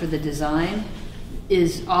applied for the design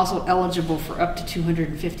is also eligible for up to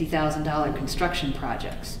 $250,000 construction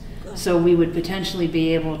projects. So we would potentially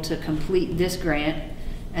be able to complete this grant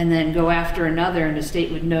and then go after another, and the state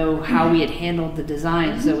would know how we had handled the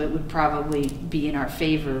design, so it would probably be in our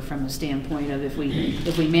favor from a standpoint of if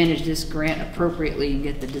we manage this grant appropriately and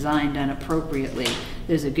get the design done appropriately,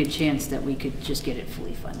 there's a good chance that we could just get it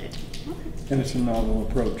fully funded. And it's a novel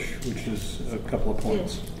approach, which is a couple of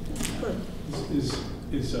points.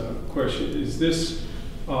 Is a question, is this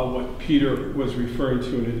what Peter was referring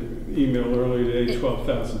to in an email earlier today,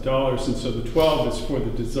 $12,000, and so the 12 is for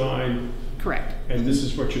the design? Correct. And this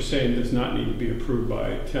is what you're saying does not need to be approved by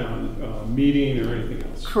a town meeting or anything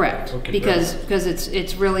else? Correct. Okay. Because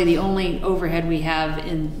it's really the only overhead we have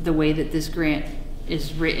in the way that this grant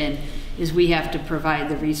is written is we have to provide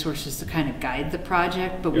the resources to kind of guide the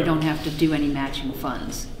project, but we don't have to do any matching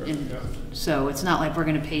funds. Right. So it's not like we're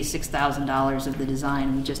going to pay $6,000 of the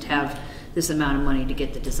design. We just have this amount of money to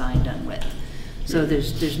get the design done with. So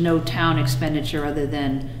there's no town expenditure other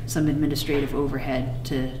than some administrative overhead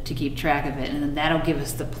to keep track of it, and then that'll give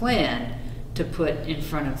us the plan to put in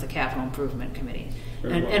front of the capital improvement committee.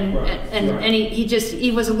 And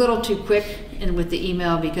he was a little too quick with the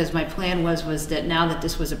email, because my plan was that now that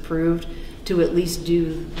this was approved, to at least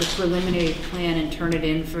do the preliminary plan and turn it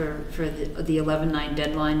in for the 11/9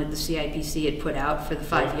 deadline that the CIPC had put out for the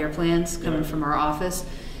 5-year plans coming from our office.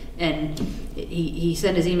 And he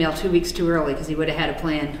sent his email 2 weeks too early, because he would have had a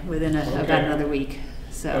plan within about another week.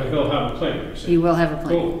 So but he'll have a plan. He will have a plan.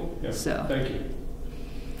 Cool. Yeah. So thank you.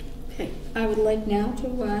 Okay. I would like now to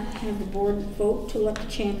have the board vote to let the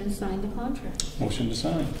chairman sign the contract. Motion to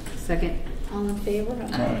sign. Second. All in favor? All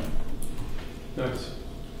right. Nice.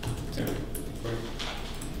 Yeah.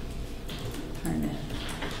 Trying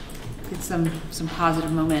to get some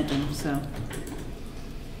positive momentum, so.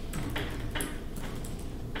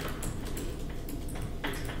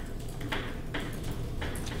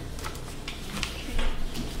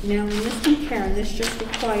 Now, in this one, Karen, this just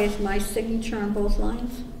requires my signature on both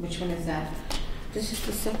lines. Which one is that? This is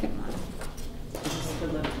the second one. This is for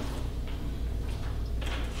the...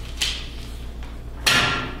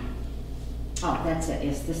 Oh, that's it,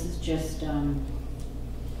 yes, this is just, no,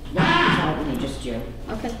 it's all really just you.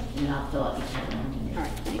 Okay, And I'll fill out each other one. all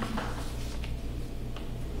right, thank you.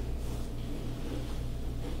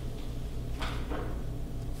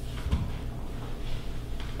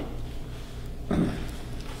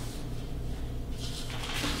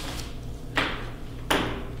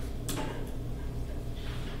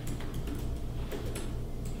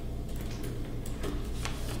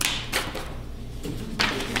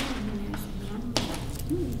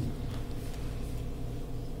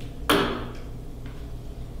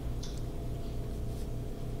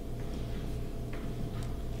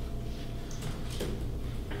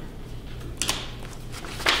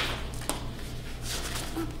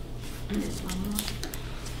 There's one more.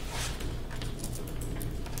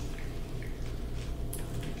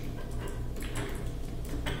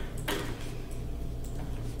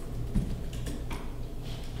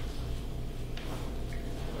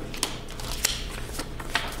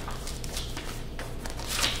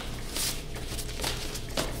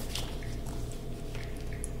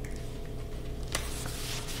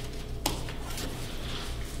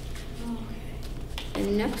 The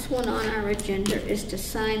next one on our agenda is to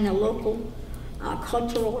sign the local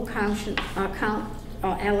cultural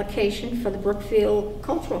allocation for the Brookfield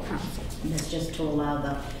Cultural Council. And that's just to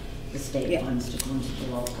allow the state Yeah. funds to go into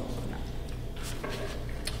the local.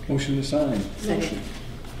 Motion to sign. Motion.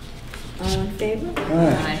 All in favor? All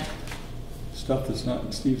right. Stuff that's not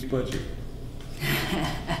in Steve's budget.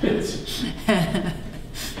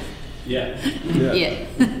 Yeah. Yeah.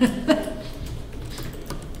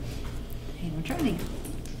 Hey, we're trying to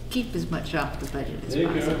keep as much off the budget as There you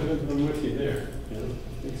go, possible. I'm with you there. You know,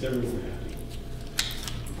 makes everyone happy.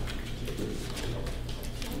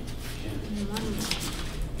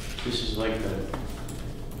 This is like the,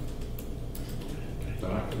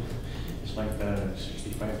 it's like the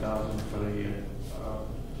 65,000 for the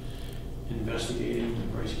investigating the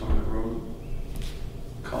Bryce Pond Road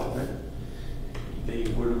culvert. They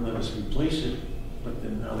wouldn't let us replace it, but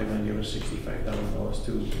then now they're gonna give us $65,000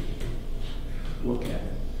 to look at it.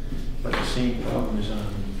 But the same problem is on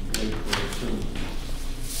Lake Road too.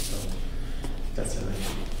 So that's another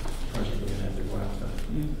project we're gonna have to go after.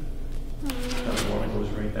 That water goes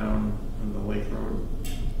right down on the Lake Road,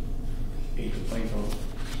 8 to Plainville.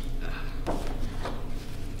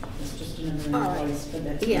 It's just another All right. invoice for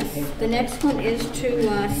the... Yes, the next one is to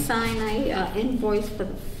sign a invoice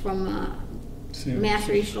from Same. Mass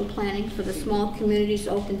Regional Planning for the Small Communities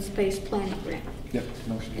Open Space Planning Grant. Yep,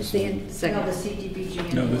 motion to Is the, sign. No, the Second.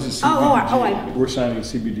 CDBG. No, this is Oh, CBDG. We're signing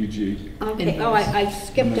CBDG. okay, oh, I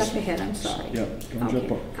skipped up ahead, I'm sorry. Yeah, don't jump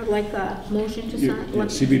Okay, up. I'd like a motion to Yeah, sign. yeah,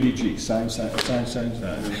 CBDG, sign. Okay,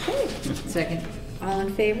 Second. all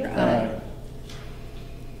in favor? Aye.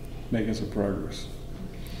 Making some progress.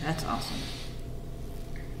 That's awesome.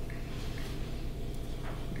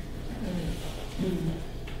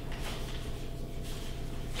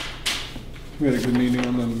 We had a good meeting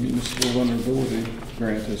on the municipal vulnerability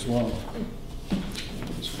grant as well.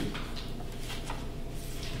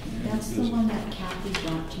 That's the one that Kathy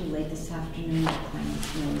brought to late this afternoon, that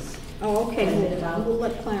Clarence knows. Oh, okay, What is it about? we'll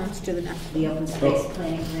let Clarence do the next The one. open space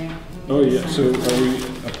planning grant. Oh, yeah, so are we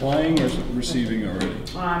applying or receiving already?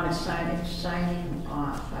 It's signing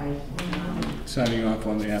off, I Signing off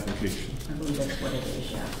on the application. believe that's what it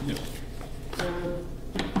is, yeah. Yep.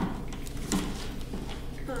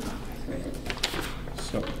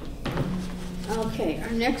 So, Okay,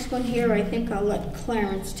 our next one here, I think I'll let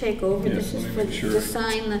Clarence take over. Yes, This is let me for, make sure. to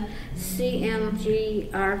sign the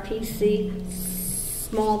CMGRPC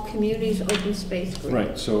Small Communities Open Space Grant.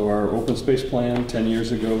 right, so our open space plan 10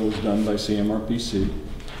 years ago was done by CMRPC.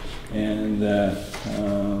 And that,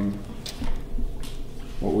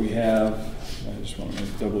 what we have, I just want to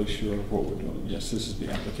make doubly sure of what we're doing. Yes, this is the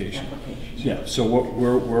application. Yeah, so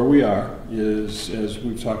where we are is, as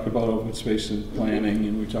we've talked about open space and planning,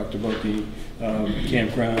 and we talked about the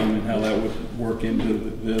campground and how that would work into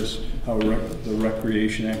this, how the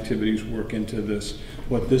recreation activities work into this.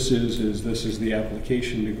 What this is this is the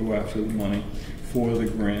application to go after the money for the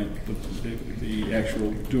grant, the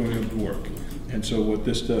actual doing of the work. And so what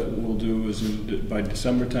this will do is by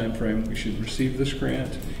December timeframe, we should receive this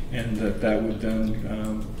grant, and that would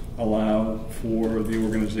then allow for the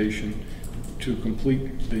organization to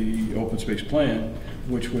complete the open space plan,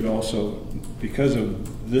 which would also, because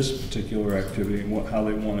of this particular activity and how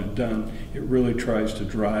they want it done, it really tries to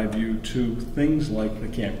drive you to things like the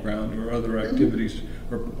campground or other activities,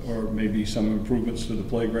 or maybe some improvements to the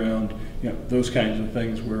playground, those kinds of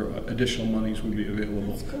things where additional monies would be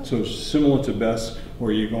available. So similar to BESS,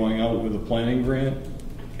 where you're going out with a planning grant,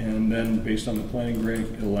 and then based on the planning grant,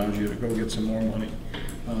 it allows you to go get some more money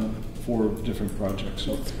for different projects.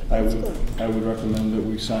 So I would recommend that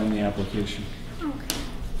we sign the application. Okay.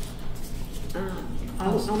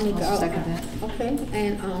 I'll second that. Okay,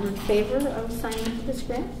 and all in favor of signing this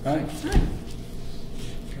grant? Aye.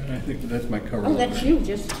 And I think that's my cover. Oh, that's you,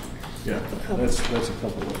 just. Yeah, the cover. that's a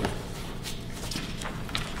couple of them.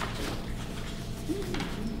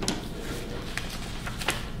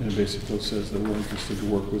 And it basically says that we're interested to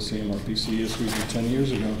work with CMRPC as we did 10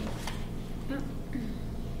 years ago.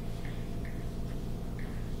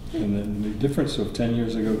 And then the difference of 10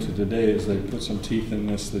 years ago to today is they put some teeth in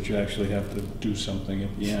this that you actually have to do something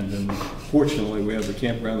at the end. And fortunately, we have the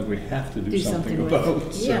campground that we have to do something with.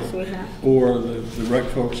 about. So. Yes, we have. Or the rec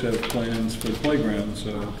folks have plans for the playground, so.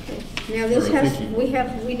 Okay. Now this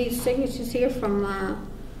we need signatures here from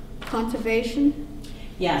Conservation.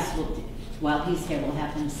 Yes, while he's here, we'll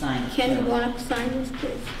have him sign it. Ken, you want to sign this,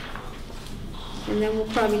 please? And then we'll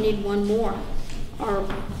probably need one more, our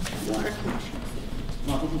water commission.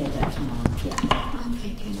 Well, we can get that tomorrow. Yeah.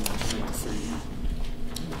 Okay, Ken, I'll sign that.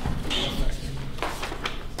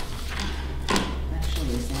 Actually,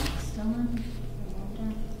 is that still on?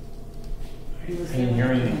 He was I didn't hear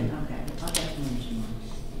anything. Okay, I'll get to him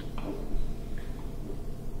tomorrow.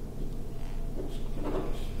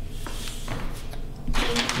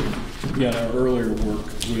 Yeah, our earlier work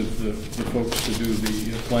with the folks to do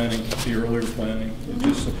the planning, the earlier planning, it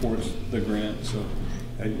just supports the grant, so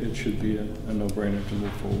it should be a no-brainer to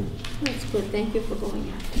move forward. That's good. Thank you for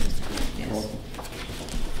going after this. Yes.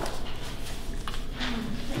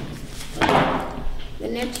 The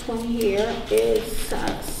next one here is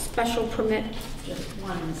special permit. Just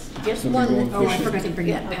one. Just Somebody one. going Oh, I fishing? forgot to bring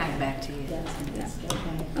Yeah. that pack back to you. That's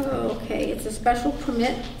okay. Okay, it's a special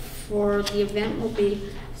permit for the event will be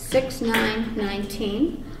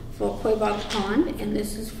 6/9/19 for Quabog Pond, and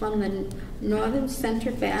this is from the Northern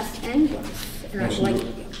Center Bass Anglers. And I'd like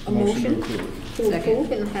a motion to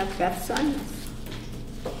approve and have Beth sign this.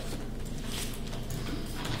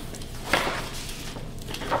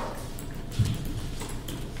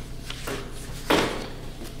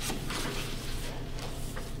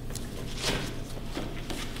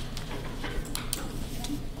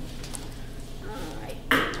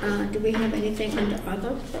 Do we have anything under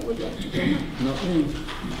other that we'd like to bring up? No.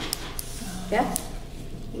 Beth,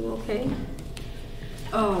 you okay?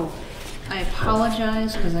 Oh, I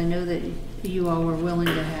apologize, because I know that you all were willing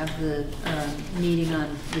to have the meeting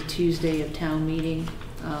on the Tuesday of town meeting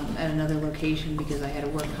at another location because I had a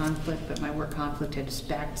work conflict, but my work conflict had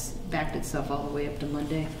backed itself all the way up to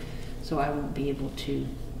Monday, so I won't be able to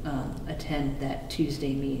attend that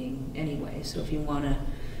Tuesday meeting anyway. So if you want to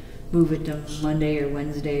move it to Monday or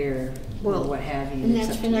Wednesday or what have you. And it's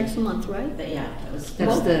that's up for to next you. month, right? But yeah, that was.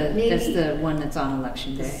 Well, That's the one that's on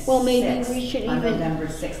election day. Well, maybe 6th, we should on even- November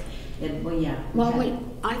 6th. Well, yeah. Well, had-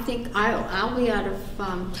 I think I'll be out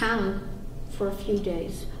of town for a few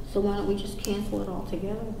days, so why don't we just cancel it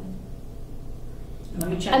altogether? Let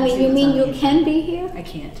me check I and mean, see you what's mean on you the can be here? I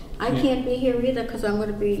can't. I can't be here either because I'm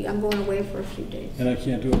going away for a few days. And I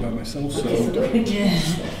can't do it by myself, so. agenda.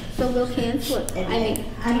 So we'll cancel it. And I mean,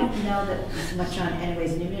 I don't know that there's much on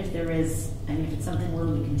anyways, and even if there is, I mean, if it's something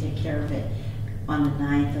little, we can take care of it on the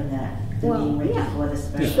 9th or the Well, meeting right yeah. before the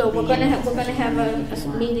special. so we're gonna have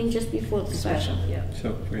meeting. a meeting just before the special. Yeah.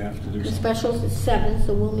 So we have to do The something. special's at 7,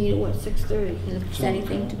 so we'll meet at 6:30, and if there's So-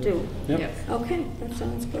 anything to do. Yep. Okay, that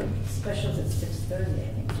sounds good. Special's at 6:30,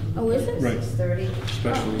 I think. Oh, is it? Right. 6:30.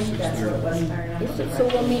 Special I is think that's what it 6:30. was, if I remember So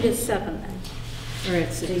correctly. we'll meet at 7 then. Or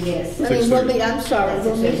it's, So, yes. I mean, we'll 6:30. meet, I'm sorry, That's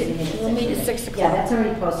we'll meet 6:30, we'll meet at 6 Yeah, o'clock. that's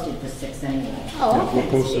already posted for 6 anyway. Oh, Yeah, okay.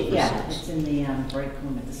 we'll post it for Yeah, 6. it's in the break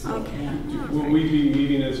room at the state. Okay. Yeah. Will we be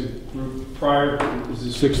meeting as a group prior? Is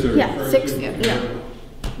this 6:30. Yeah, 6, Okay. yeah.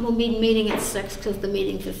 We'll be meeting at 6 because the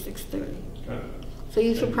meeting's at 6:30. Got it. So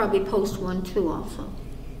you should probably post one too also,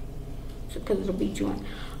 because it'll be joint.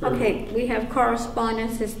 Okay, we have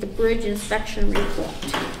correspondence, it's the bridge inspection report.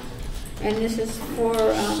 And this is for,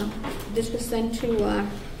 this was sent to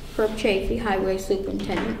Herb Chafee, Highway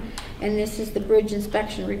Superintendent. And this is the bridge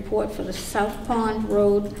inspection report for the South Pond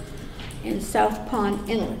Road and South Pond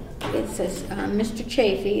Inlet. It says, Mr.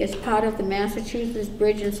 Chafee, as part of the Massachusetts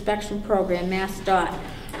Bridge Inspection Program, MassDOT,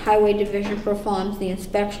 Highway Division performs the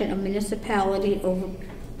inspection of municipality over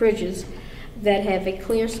bridges that have a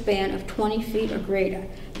clear span of 20 feet or greater.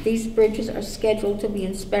 These bridges are scheduled to be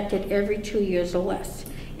inspected every 2 years or less.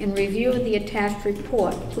 In review of the attached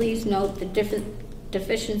report, please note the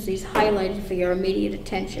deficiencies highlighted for your immediate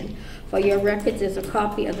attention. For your records is a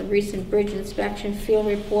copy of the recent bridge inspection field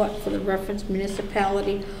report for the referenced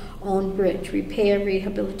municipality-owned bridge. Repair,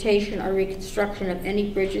 rehabilitation, or reconstruction of any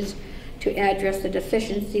bridges to address the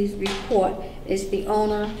deficiencies report is the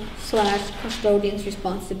owner/custodian's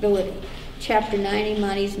responsibility. Chapter 90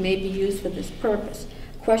 monies may be used for this purpose.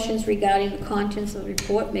 Questions regarding the contents of the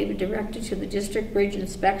report may be directed to the District Bridge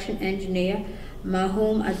Inspection Engineer,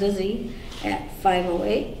 Mahum Azizi, at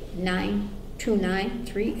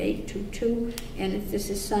 508-929-3822, and this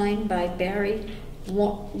is signed by Barry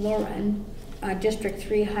Lauren, District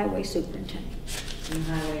 3 Highway Superintendent. And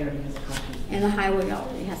the highway already has a copy. And the highway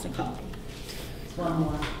already has a copy. One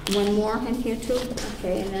more. One more in here too?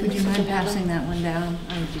 Okay, and then Would you this is mind another- passing that one down?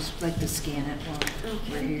 I would just like to scan it while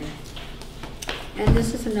we're here. And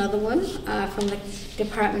this is another one from the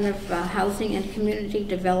Department of Housing and Community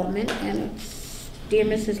Development, and it's, Dear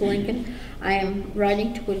Mrs. Lincoln, I am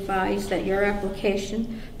writing to advise that your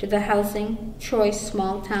application to the Housing Choice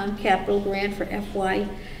Small Town Capital Grant for FY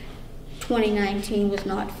 2019 was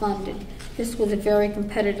not funded. This was a very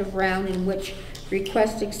competitive round in which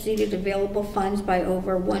requests exceeded available funds by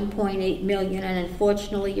over $1.8 million, and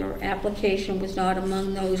unfortunately your application was not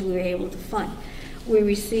among those we were able to fund. We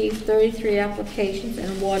received 33 applications and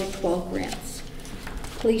awarded 12 grants.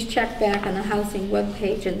 Please check back on the housing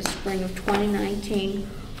webpage in the spring of 2019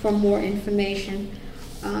 for more information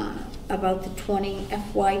about the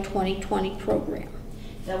FY 2020 program.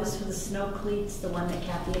 That was for the snow cleats, the one that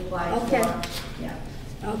Kathy applied Okay. for. Yeah.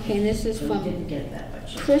 Okay, and this is So we from didn't get that, but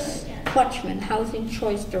she Chris got it again. Clutchman, Housing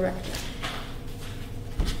Choice Director.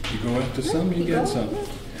 You go after some, you get some.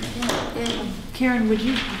 And Karen, would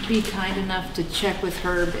you be kind enough to check with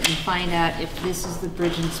Herb and find out if this is the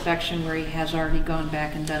bridge inspection where he has already gone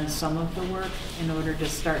back and done some of the work in order to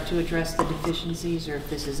start to address the deficiencies, or if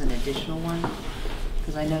this is an additional one?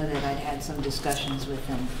 Because I know that I'd had some discussions with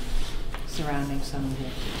him surrounding some of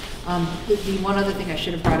it. The one other thing I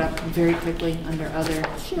should have brought up very quickly under other,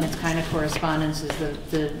 and it's kind of correspondence, is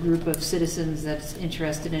the group of citizens that's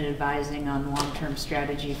interested in advising on long-term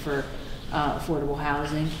strategy for affordable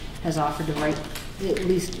housing has offered to write, at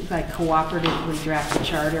least like cooperatively draft a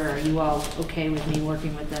charter. Are you all okay with me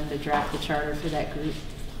working with them to draft the charter for that group?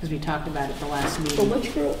 Because we talked about it the last meeting. for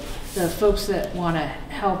which group? The folks that want to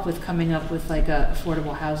help with coming up with like a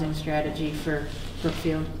affordable housing strategy for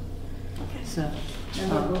Brookfield. Okay. So, And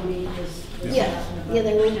what Ruby was Yeah, asking about. yeah,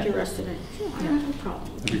 they were interested in it. Yeah, no problem.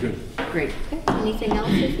 That'd be good. great. Okay, anything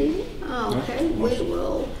else this evening? Oh, okay, we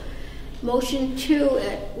will motion to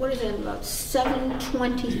at, what is it, about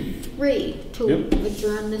 7:23 to Yep.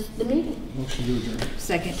 adjourn the meeting. Motion to adjourn.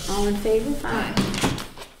 Second. All in favor? Aye.